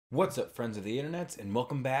What's up, friends of the internets, and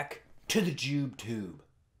welcome back to the Jube Tube.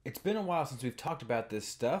 It's been a while since we've talked about this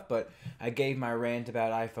stuff, but I gave my rant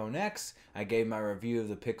about iPhone X, I gave my review of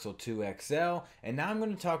the Pixel 2 XL, and now I'm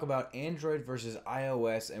going to talk about Android versus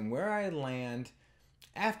iOS and where I land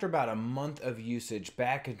after about a month of usage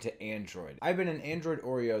back into Android. I've been an Android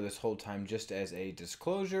Oreo this whole time, just as a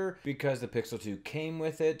disclosure, because the Pixel 2 came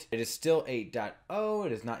with it. It is still 8.0,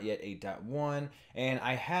 it is not yet 8.1, and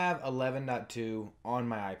I have 11.2 on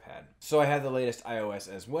my iPad. So I have the latest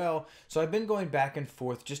iOS as well, so I've been going back and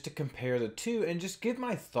forth just to compare the two and just give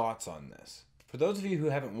my thoughts on this. For those of you who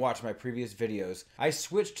haven't watched my previous videos, I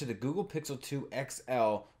switched to the Google Pixel 2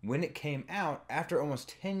 XL when it came out after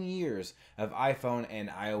almost 10 years of iPhone and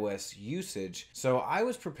iOS usage, so I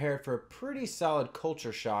was prepared for a pretty solid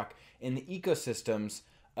culture shock in the ecosystems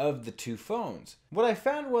of the two phones. What I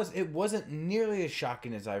found was it wasn't nearly as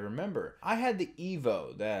shocking as I remember. I had the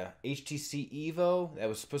Evo, the HTC Evo that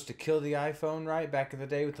was supposed to kill the iPhone, right, back in the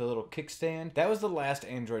day with the little kickstand. That was the last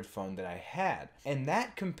Android phone that I had, and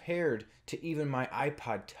that compared to even my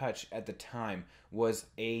iPod Touch at the time was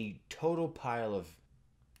a total pile of,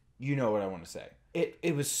 you know what I want to say.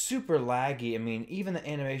 It was super laggy. I mean, even the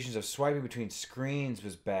animations of swiping between screens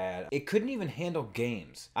was bad. It couldn't even handle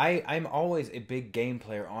games. I'm always a big game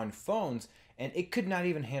player on phones, and it could not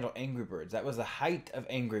even handle Angry Birds. That was the height of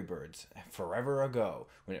Angry Birds forever ago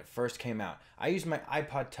when it first came out. I used my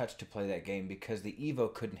iPod Touch to play that game because the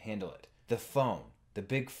Evo couldn't handle it. The phone, the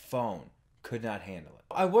big phone, could not handle it.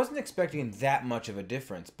 I wasn't expecting that much of a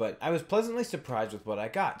difference, but I was pleasantly surprised with what I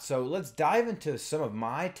got. So let's dive into some of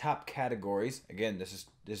my top categories. Again, this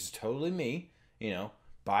is totally me,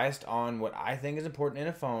 biased on what I think is important in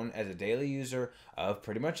a phone as a daily user of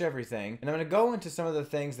pretty much everything. And I'm going to go into some of the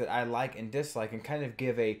things that I like and dislike and kind of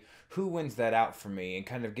give a who wins that out for me and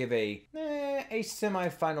kind of give a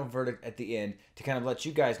semi-final verdict at the end to kind of let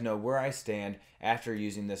you guys know where I stand after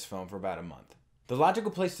using this phone for about a month. The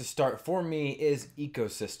logical place to start for me is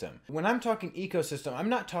ecosystem. When I'm talking ecosystem, I'm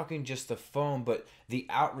not talking just the phone, but the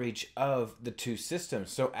outreach of the two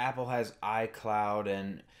systems. So Apple has iCloud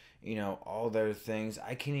and, all their things.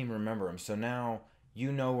 I can't even remember them. So now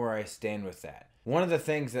you know where I stand with that. One of the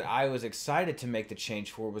things that I was excited to make the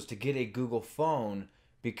change for was to get a Google phone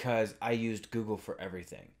because I used Google for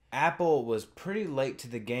everything. Apple was pretty late to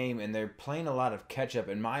the game and they're playing a lot of catch up,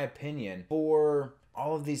 in my opinion, for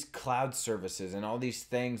all of these cloud services and all these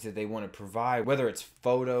things that they want to provide, whether it's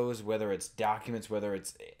photos, whether it's documents, whether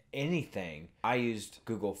it's anything. I used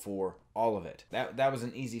Google for all of it. That was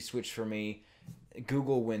an easy switch for me.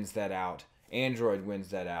 Google wins that out. Android wins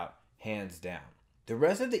that out, hands down. The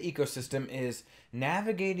rest of the ecosystem is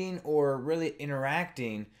navigating or really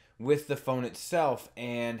interacting with the phone itself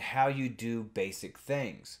and how you do basic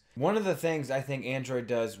things. One of the things I think Android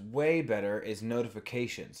does way better is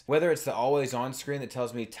notifications. Whether it's the always on screen that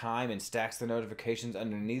tells me time and stacks the notifications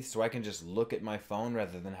underneath so I can just look at my phone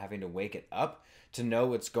rather than having to wake it up to know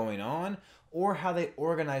what's going on, or how they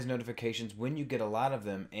organize notifications when you get a lot of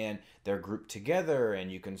them and they're grouped together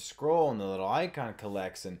and you can scroll and the little icon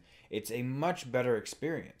collects, and it's a much better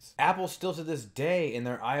experience. Apple still to this day in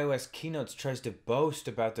their iOS keynotes tries to boast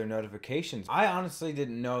about their notifications. I honestly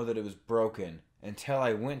didn't know that it was broken until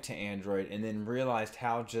I went to Android and then realized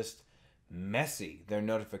how just messy their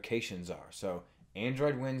notifications are. So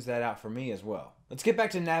Android wins that out for me as well. Let's get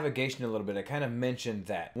back to navigation a little bit. I kind of mentioned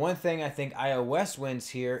that. One thing I think iOS wins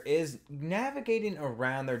here is navigating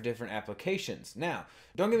around their different applications. Now,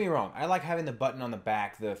 don't get me wrong. I like having the button on the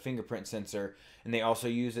back, the fingerprint sensor, and they also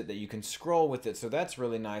use it that you can scroll with it. So that's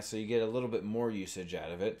really nice. So you get a little bit more usage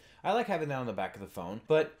out of it. I like having that on the back of the phone,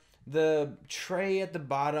 but the tray at the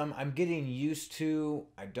bottom, I'm getting used to.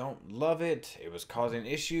 I don't love it. It was causing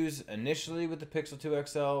issues initially with the Pixel 2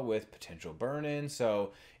 XL with potential burn-in.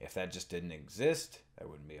 So if that just didn't exist, that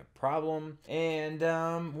wouldn't be a problem. And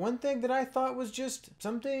one thing that I thought was just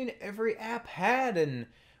something every app had and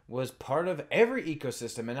was part of every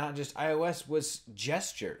ecosystem and not just iOS was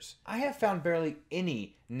gestures. I have found barely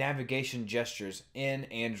any navigation gestures in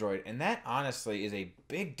Android, and that honestly is a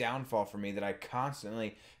big downfall for me that I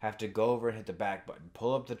constantly have to go over and hit the back button,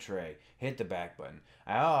 pull up the tray, hit the back button.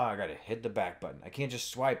 I gotta hit the back button. I can't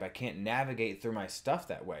just swipe. I can't navigate through my stuff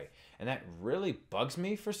that way. And that really bugs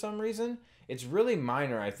me for some reason. It's really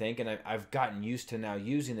minor, I think, and I've gotten used to now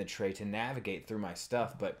using the tray to navigate through my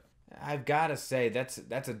stuff, but I've got to say that's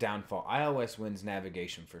a downfall. iOS wins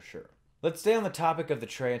navigation for sure. Let's stay on the topic of the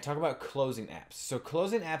tray and talk about closing apps. So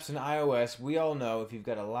closing apps in iOS, we all know if you've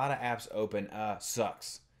got a lot of apps open,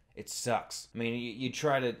 sucks. It sucks. I mean, you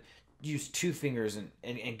try to use two fingers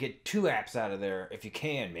and get two apps out of there if you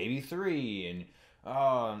can, maybe three, and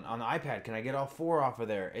on the iPad, can I get all 4 off of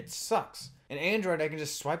there? It sucks. In Android, I can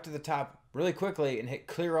just swipe to the top really quickly and hit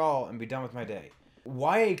clear all and be done with my day.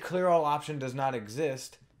 Why a clear all option does not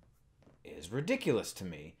exist is ridiculous to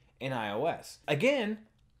me in iOS. Again,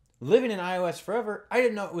 living in iOS forever, I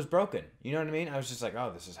didn't know it was broken. You know what I mean? I was just like,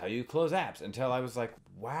 oh, this is how you close apps, until I was like,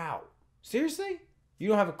 wow, seriously? You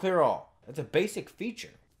don't have a clear all. That's a basic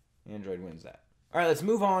feature. Android wins that. All right, let's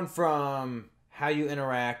move on from how you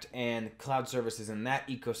interact and cloud services in that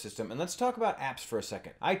ecosystem, and let's talk about apps for a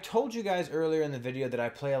second. I told you guys earlier in the video that I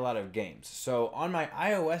play a lot of games. So on my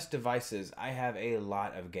iOS devices, I have a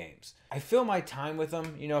lot of games. I fill my time with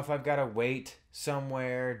them. You know, if I've got to wait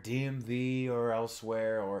somewhere, DMV or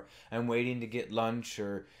elsewhere, or I'm waiting to get lunch,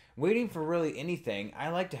 or waiting for really anything, I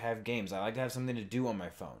like to have games. I like to have something to do on my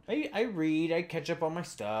phone. I read, I catch up on my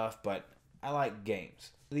stuff, but I like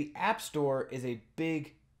games. The App Store is a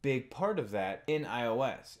big part of that in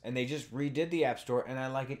iOS, and they just redid the App Store, and I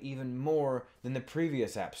like it even more than the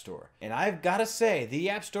previous App Store. And I've got to say, the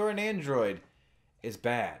App Store in Android is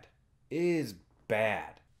bad.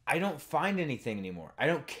 I don't find anything anymore. I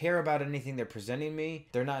don't care about anything they're presenting me.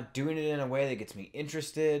 They're not doing it in a way that gets me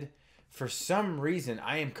interested. For some reason,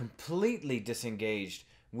 I am completely disengaged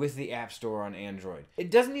with the App Store on Android. It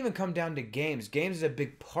doesn't even come down to games. Games is a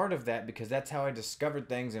big part of that, because that's how I discovered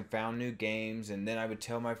things and found new games, and then I would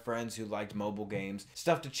tell my friends who liked mobile games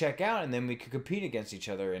stuff to check out, and then we could compete against each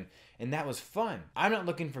other, and that was fun. I'm not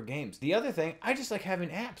looking for games. The other thing, I just like having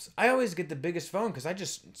apps. I always get the biggest phone because I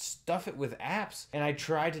just stuff it with apps, and I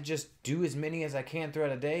try to just do as many as I can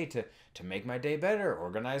throughout a day to make my day better,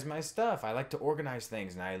 organize my stuff. I like to organize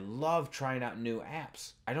things, and I love trying out new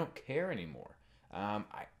apps. I don't care anymore.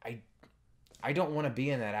 I don't want to be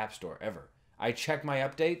in that App Store ever. I check my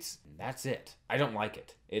updates, and that's it. I don't like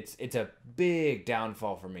it. It's a big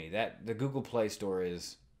downfall for me. That the Google Play Store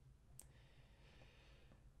is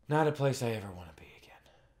not a place I ever want to be again.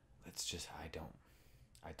 It's just I don't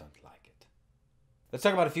like it. Let's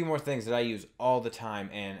talk about a few more things that I use all the time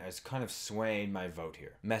and has kind of swayed my vote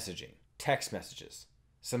here. Messaging, text messages,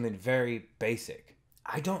 something very basic.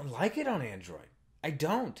 I don't like it on Android. I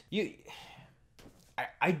don't.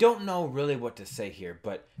 I don't know really what to say here,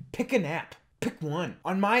 but pick an app. Pick one.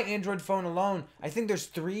 On my Android phone alone, I think there's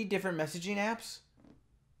 3 different messaging apps.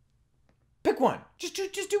 Pick one. Just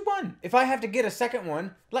do one. If I have to get a second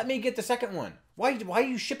one, let me get the second one. Why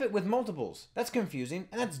you ship it with multiples? That's confusing,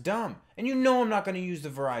 and that's dumb. And you know I'm not going to use the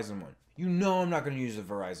Verizon one. You know I'm not going to use the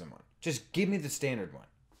Verizon one. Just give me the standard one.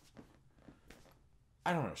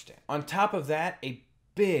 I don't understand. On top of that, a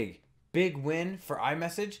big win for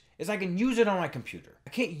iMessage is I can use it on my computer. I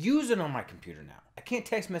can't use it on my computer now. I can't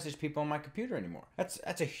text message people on my computer anymore. That's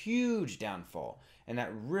a huge downfall, and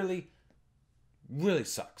that really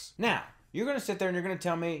sucks. Now, you're going to sit there and you're going to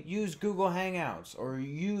tell me use Google Hangouts or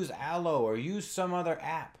use Allo or use some other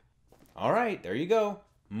app. All right, there you go.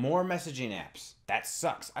 More messaging apps. That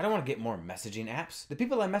sucks. I don't want to get more messaging apps. The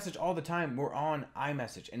people I message all the time were on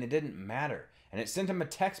iMessage, and it didn't matter. And it sent them a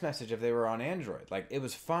text message if they were on Android. Like, it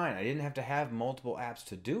was fine. I didn't have to have multiple apps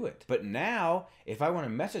to do it. But now, if I want to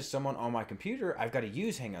message someone on my computer, I've got to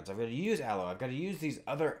use Hangouts. I've got to use Allo. I've got to use these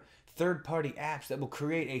other third-party apps that will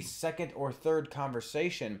create a second or third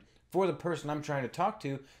conversation for the person I'm trying to talk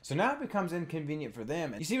to. So now it becomes inconvenient for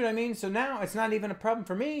them. You see what I mean? So now it's not even a problem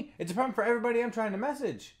for me. It's a problem for everybody I'm trying to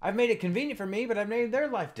message. I've made it convenient for me, but I've made their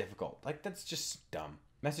life difficult. Like, that's just dumb.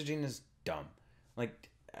 Messaging is dumb. Like,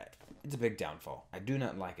 it's a big downfall. I do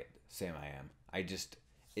not like it. Sam, I am. I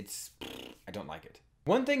don't like it.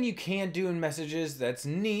 One thing you can do in messages that's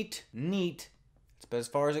neat, but as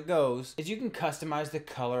far as it goes, is you can customize the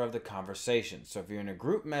color of the conversation. So if you're in a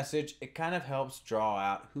group message, it kind of helps draw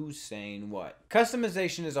out who's saying what.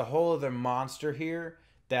 Customization is a whole other monster here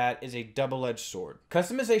that is a double-edged sword.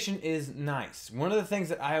 Customization is nice. One of the things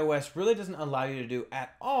that iOS really doesn't allow you to do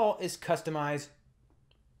at all is customize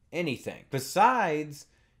anything. Besides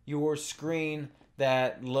your screen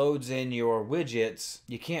that loads in your widgets,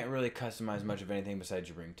 you can't really customize much of anything besides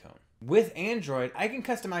your ringtone. With Android, I can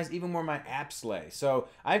customize even more my apps lay. So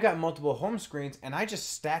I've got multiple home screens, and I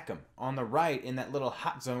just stack them on the right in that little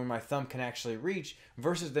hot zone where my thumb can actually reach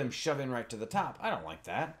versus them shoving right to the top. I don't like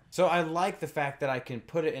that. So I like the fact that I can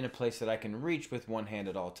put it in a place that I can reach with one hand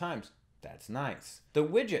at all times. That's nice. The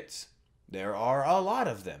widgets, there are a lot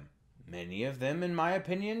of them. Many of them, in my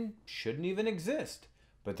opinion, shouldn't even exist.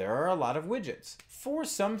 But there are a lot of widgets. For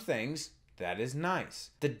some things, that is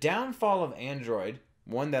nice. The downfall of Android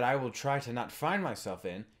one that I will try to not find myself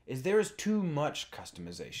in, is there is too much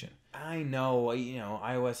customization. I know,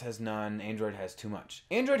 iOS has none, Android has too much.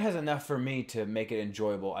 Android has enough for me to make it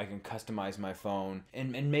enjoyable. I can customize my phone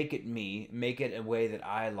and make it me, make it a way that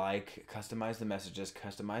I like, customize the messages,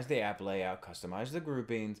 customize the app layout, customize the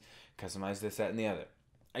groupings, customize this, that, and the other.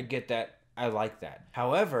 I get that. I like that.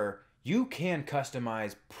 However, you can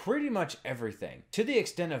customize pretty much everything to the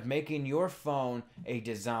extent of making your phone a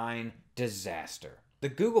design disaster. The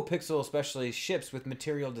Google Pixel especially ships with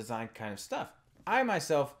material design kind of stuff. I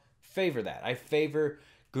myself favor that. I favor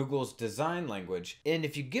Google's design language. And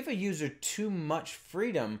if you give a user too much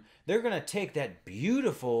freedom, they're going to take that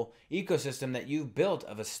beautiful ecosystem that you've built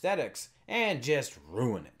of aesthetics and just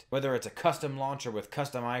ruin it. Whether it's a custom launcher with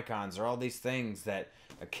custom icons or all these things that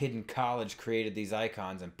a kid in college created these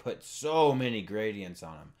icons and put so many gradients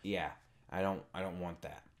on them. Yeah, I don't want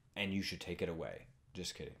that. And you should take it away.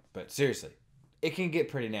 Just kidding. But seriously, it can get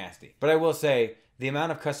pretty nasty. But I will say, the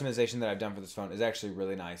amount of customization that I've done for this phone is actually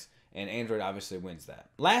really nice, and Android obviously wins that.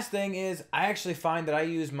 Last thing is, I actually find that I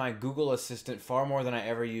use my Google Assistant far more than I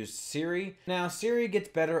ever used Siri. Now, Siri gets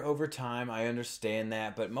better over time, I understand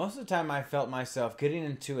that, but most of the time I felt myself getting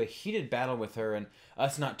into a heated battle with her and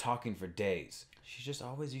us not talking for days. She just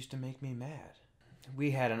always used to make me mad.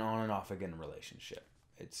 We had an on and off again relationship.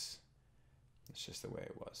 It's just the way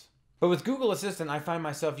it was. But with Google Assistant, I find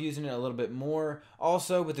myself using it a little bit more.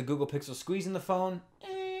 Also, with the Google Pixel squeezing the phone,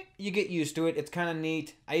 you get used to it. It's kind of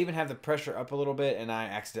neat. I even have the pressure up a little bit, and I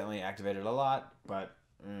accidentally activated a lot, but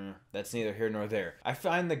that's neither here nor there. I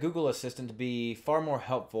find the Google Assistant to be far more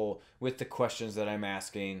helpful with the questions that I'm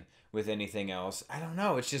asking with anything else. I don't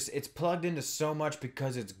know. It's plugged into so much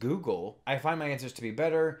because it's Google. I find my answers to be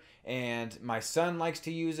better, and my son likes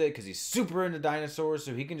to use it because he's super into dinosaurs,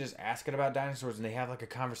 so he can just ask it about dinosaurs and they have like a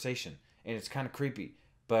conversation, and it's kind of creepy,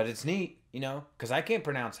 but it's neat, because I can't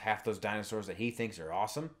pronounce half those dinosaurs that he thinks are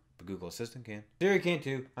awesome, but Google Assistant can. Siri can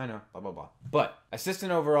too. I know, blah, blah, blah. But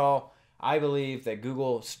Assistant overall, I believe that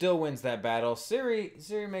Google still wins that battle. Siri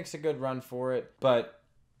makes a good run for it, but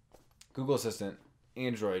Google Assistant,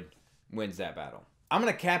 Android, wins that battle. I'm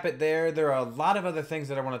going to cap it there. There are a lot of other things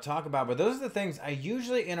that I want to talk about, but those are the things I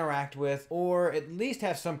usually interact with or at least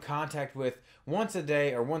have some contact with once a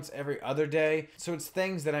day or once every other day. So it's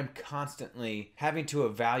things that I'm constantly having to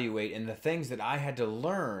evaluate and the things that I had to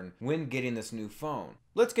learn when getting this new phone.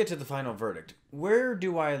 Let's get to the final verdict. Where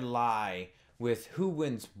do I lie with who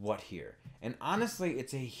wins what here? And honestly,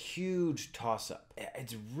 it's a huge toss-up.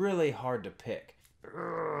 It's really hard to pick.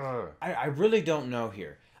 I really don't know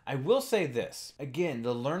here. I will say this. Again,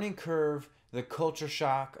 the learning curve, the culture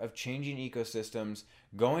shock of changing ecosystems,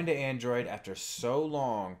 going to Android after so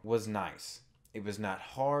long was nice. It was not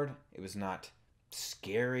hard. It was not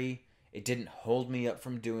scary. It didn't hold me up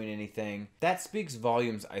from doing anything. That speaks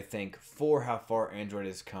volumes, I think, for how far Android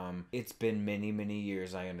has come. It's been many, many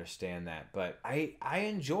years, I understand that. But I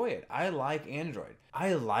enjoy it. I like Android.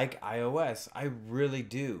 I like iOS. I really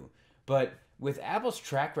do. But with Apple's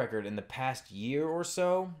track record in the past year or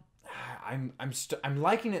so, I'm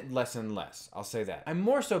liking it less and less. I'll say that. I'm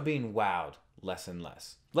more so being wowed less and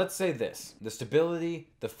less. Let's say this. The stability,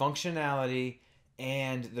 the functionality,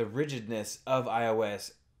 and the rigidness of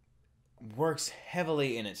iOS works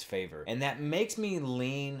heavily in its favor. And that makes me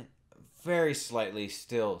lean very slightly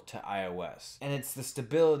still to iOS. And it's the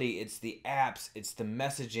stability, it's the apps, it's the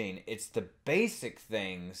messaging, it's the basic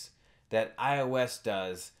things that iOS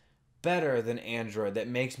does better than Android that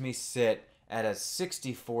makes me sit at a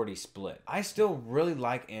 60-40 split. I still really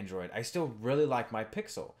like Android. I still really like my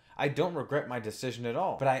Pixel. I don't regret my decision at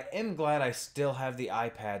all. But I am glad I still have the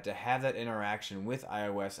iPad to have that interaction with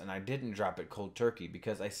iOS and I didn't drop it cold turkey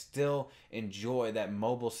because I still enjoy that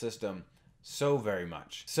mobile system so very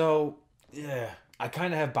much. So, yeah. I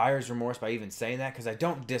kind of have buyer's remorse by even saying that because I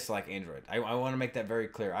don't dislike Android. I want to make that very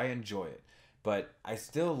clear. I enjoy it. But I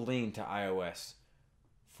still lean to iOS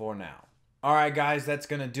for now. Alright guys, that's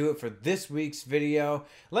going to do it for this week's video.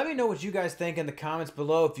 Let me know what you guys think in the comments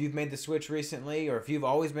below if you've made the switch recently or if you've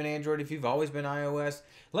always been Android, if you've always been iOS.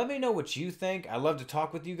 Let me know what you think. I love to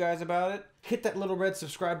talk with you guys about it. Hit that little red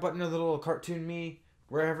subscribe button or the little cartoon me,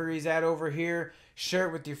 wherever he's at over here. Share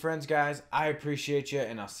it with your friends guys. I appreciate you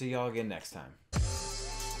and I'll see y'all again next time.